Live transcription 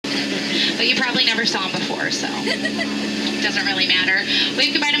But you probably never saw them before, so it doesn't really matter.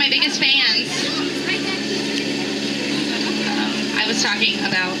 Wave goodbye to my biggest fans. I was talking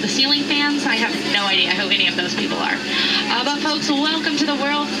about the ceiling fans. I have no idea who any of those people are. But folks, welcome to the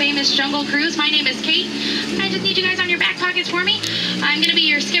world famous Jungle Cruise. My name is Kate. I just need you guys on your back pockets for me. I'm going to be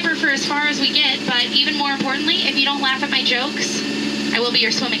your skipper for as far as we get, but even more importantly, if you don't laugh at my jokes, I will be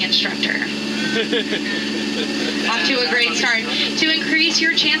your swimming instructor. Off to a great start. To increase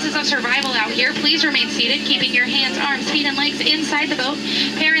your chances of survival out here, please remain seated, keeping your hands, arms, feet, and legs inside the boat.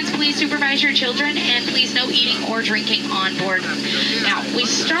 Parents, please supervise your children, and please no eating or drinking on board. Now, we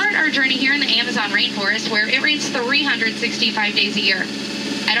start our journey here in the Amazon rainforest, where it rains 365 days a year.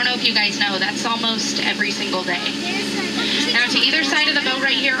 I don't know if you guys know, that's almost every single day. Now, to either side of the boat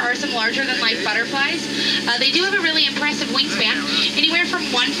right here are some larger-than-life butterflies. They do have a really impressive wingspan, anywhere from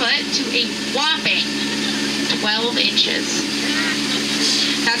 1 foot to a whopping 12 inches.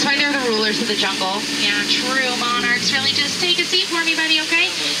 That's why they're the rulers of the jungle. Yeah, true monarchs. Really, just take a seat for me, buddy, okay?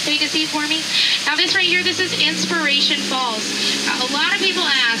 Take a seat for me. Now, this right here, this is Inspiration Falls. A lot of people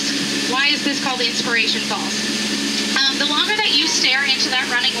ask, why is this called Inspiration Falls? The longer that you stare into that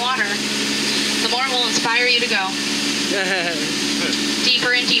running water, the more it will inspire you to go.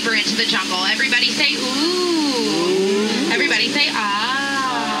 Deeper and deeper into the jungle. Everybody say, ooh. Everybody say,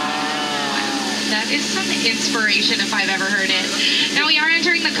 That is some inspiration if I've ever heard it. Now we are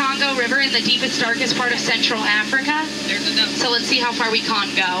entering the Congo River in the deepest, darkest part of Central Africa. So let's see how far we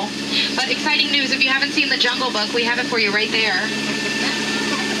can go. But exciting news, if you haven't seen the Jungle Book, we have it for you right there.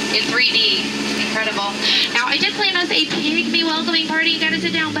 In 3D. Incredible. Now, I did plan us a pygmy welcoming party. You gotta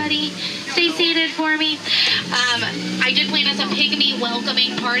sit down, buddy. Stay seated for me. I did plan us a pygmy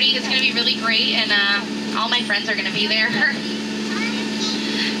welcoming party. It's gonna be really great, and all my friends are gonna be there.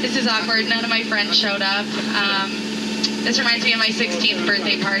 This is awkward. None of my friends showed up. This reminds me of my 16th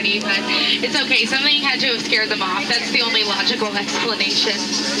birthday party, but it's okay. Something had to have scared them off. That's the only logical explanation.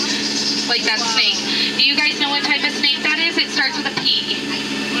 Like that snake. Do you guys know what type of snake that is? It starts with a P.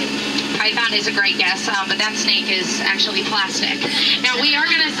 Python is a great guess, but that snake is actually plastic. Now, we are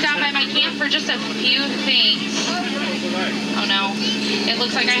going to stop by my camp for just a few things. Oh, no. It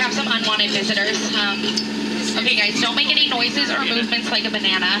looks like I have some unwanted visitors. Okay, guys, don't make any noises or movements like a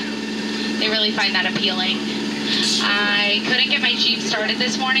banana. They really find that appealing. I couldn't get my Jeep started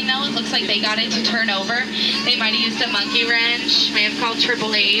this morning, though. It looks like they got it to turn over. They might have used a monkey wrench. May have called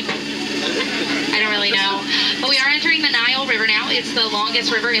Triple Abe. I don't really know. But we are entering the Nile River now. It's the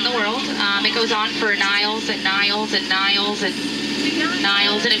longest river in the world. It goes on for Niles and Niles and Niles and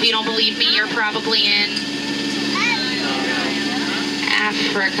Niles. And if you don't believe me, you're probably in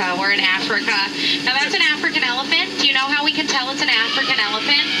Africa. We're in Africa. Now that's an African elephant. Do you know how we can tell it's an African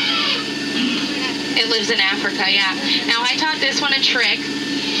elephant? It lives in Africa, yeah. Now I taught this one a trick.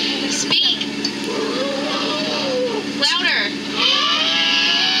 Speak. Louder.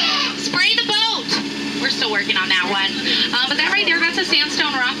 Spray the boat. We're still working on that one. But that right there, that's a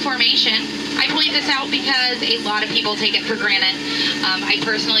sandstone rock formation. I point this out because a lot of people take it for granted. I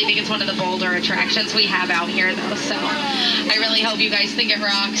personally think it's one of the bolder attractions we have out here, though, so I really hope you guys think it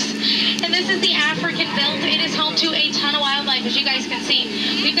rocks. And this is the African Veldt. It is home to a ton of wildlife, as you guys can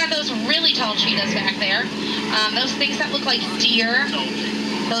see. We've got those really tall cheetahs back there. Those things that look like deer.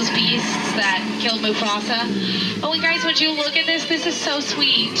 Those beasts that killed Mufasa. Oh, and guys, would you look at this? This is so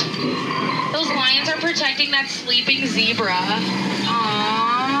sweet. Those lions are protecting that sleeping zebra.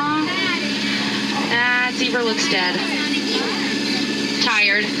 Aww. That zebra looks dead.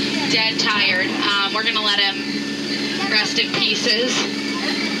 Tired. Dead tired. We're going to let him rest in pieces.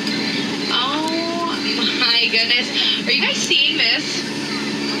 Oh, my goodness. Are you guys seeing this?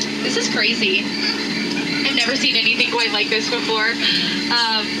 This is crazy. I've never seen anything quite like this before.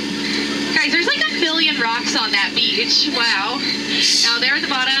 Guys, there's like a million rocks on that beach. Wow. Now there at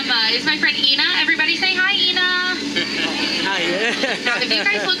the bottom is my friend Ina. Everybody say hi, Ina. Hi. Now if you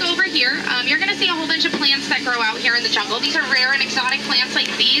guys look over here, you're going to see a whole bunch of plants that grow out here in the jungle. These are rare and exotic plants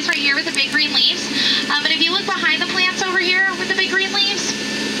like these right here with the big green leaves. But if you look behind the plants over here with the big green leaves,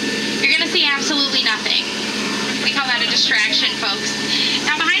 you're going to see absolutely nothing. We call that a distraction, folks.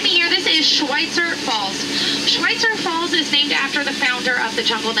 Now behind me here, this is Schweitzer Falls. Schweitzer Falls is named after the founder of the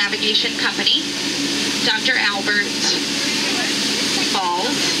Jungle Navigation Company, Dr. Albert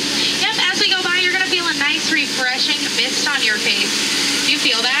Falls. Yep, as we go by, you're going to feel a nice, refreshing mist on your face. Do you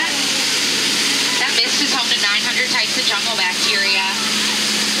feel that? That mist is home to 900 types of jungle bacteria.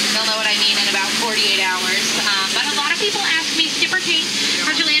 You'll know what I mean in about 48 hours. But a lot of people ask me, Skipper Kate,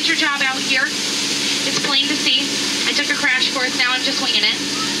 how'd you land your job out here? It's plain to see. I took a crash course, now I'm just winging it.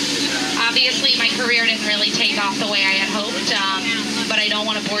 Obviously, my career didn't really take off the way I had hoped. but I don't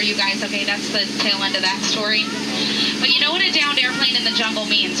want to bore you guys, okay? That's the tail end of that story. But you know what a downed airplane in the jungle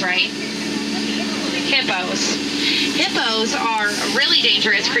means, right? Hippos. Hippos are really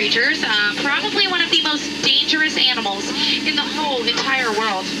dangerous creatures, probably one of the most dangerous animals in the whole entire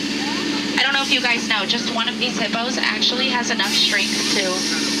world. I don't know if you guys know, just one of these hippos actually has enough strength to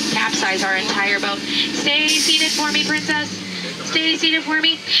capsize our entire boat. Stay seated for me, princess. Stay seated for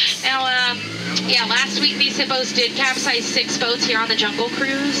me. Now, yeah, last week these hippos did capsize 6 boats here on the Jungle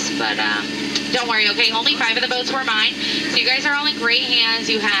Cruise, but don't worry, okay? Only 5 of the boats were mine. So you guys are all in great hands.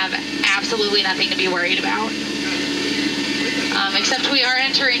 You have absolutely nothing to be worried about. Except we are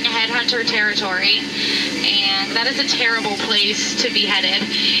entering headhunter territory, and that is a terrible place to be headed.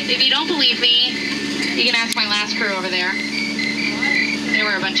 If you don't believe me, you can ask my last crew over there. They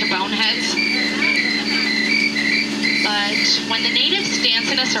were a bunch of boneheads. But when the natives dance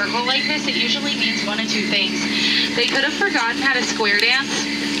in a circle like this, it usually means one of 2 things. They could have forgotten how to square dance,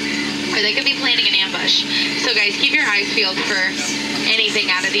 or they could be planning an ambush. So guys, keep your eyes peeled for anything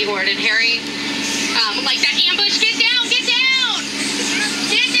out of the ordinary. Like that ambush, get down, get down!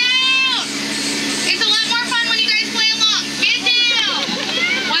 Get down! It's a lot more fun when you guys play along. Get down!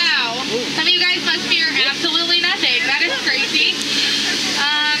 Wow, some of you guys must fear absolutely nothing. That is crazy.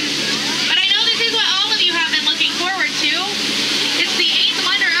 But I know this is what all of you have been looking forward to. It's the 8th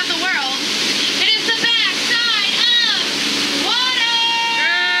wonder of the world. It is the backside of water!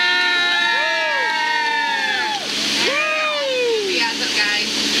 Enthusiasm,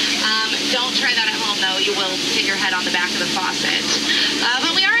 guys. Don't try that at home, though. You will hit your head on the back of the faucet.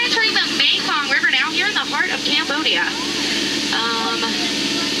 But we are entering the Mekong River now, here in the heart of Cambodia.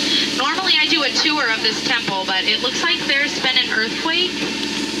 Normally I do a tour of this temple, but it looks like there's been an earthquake.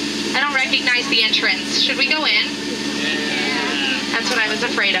 I don't recognize the entrance. Should we go in? That's what I was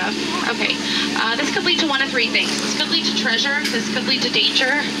afraid of. Okay. This could lead to one of 3 things. This could lead to treasure, this could lead to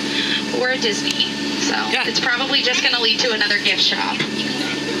danger, or Disney. So it's probably just going to lead to another gift shop.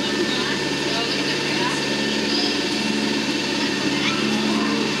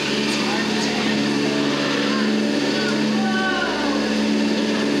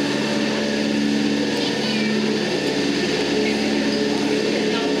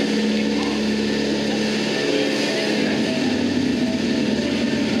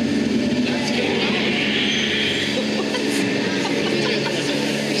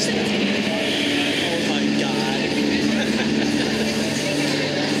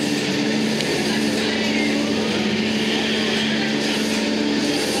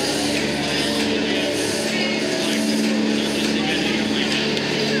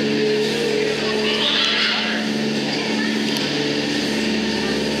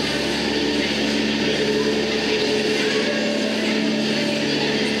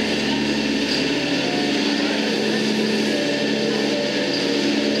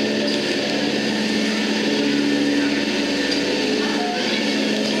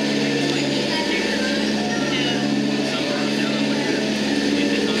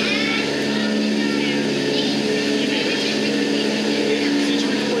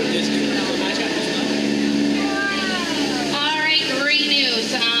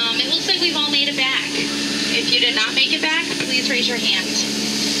 Raise your hand.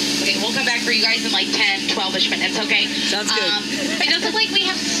 Okay, we'll come back for you guys in like 10, 12-ish minutes, okay? Sounds good. It does look like we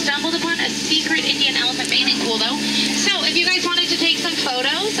have stumbled upon a secret Indian elephant bathing pool, though. So if you guys wanted to take some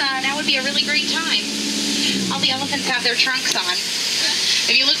photos, now would be a really great time. All the elephants have their trunks on.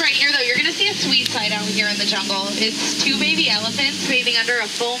 If you look right here, though, you're going to see a sweet sight out here in the jungle. It's 2 baby elephants bathing under a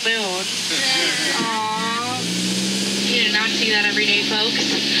full moon. Aww. You do not see that every day, folks.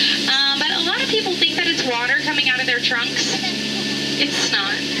 But a lot of people think that it's water coming out of their trunks. It's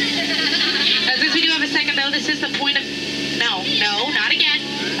not. Since we do have a second, though, this is the point of... No, not again.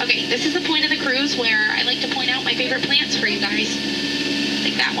 Okay, this is the point of the cruise where I like to point out my favorite plants for you guys.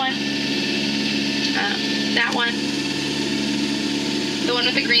 Like that one. That one. The one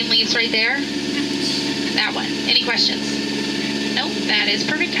with the green leaves right there. That one. Any questions? Nope, that is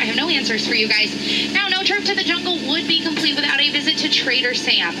perfect. I have no answers for you guys. Now, no trip to the jungle would be complete without a visit to Trader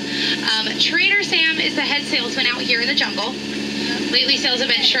Sam. Trader Sam is the head salesman out here in the jungle. Lately, sales have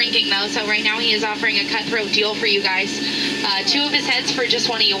been shrinking, though, so right now he is offering a cutthroat deal for you guys. 2 of his heads for just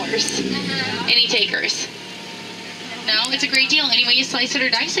 1 of yours. Any takers? No, it's a great deal. Any way you slice it or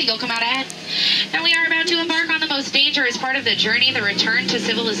dice it, you'll come out ahead. Now we are about to embark on the most dangerous part of the journey, the return to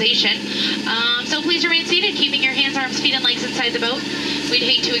civilization. So please remain seated, keeping your hands, arms, feet, and legs inside the boat. We'd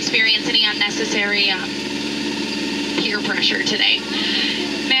hate to experience any unnecessary peer pressure today.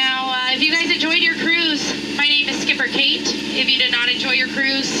 Now, if you guys enjoyed your cruise, my name is Skipper Kate. If you did not enjoy your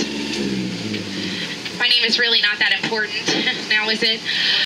cruise, My name is really not that important. Now is it?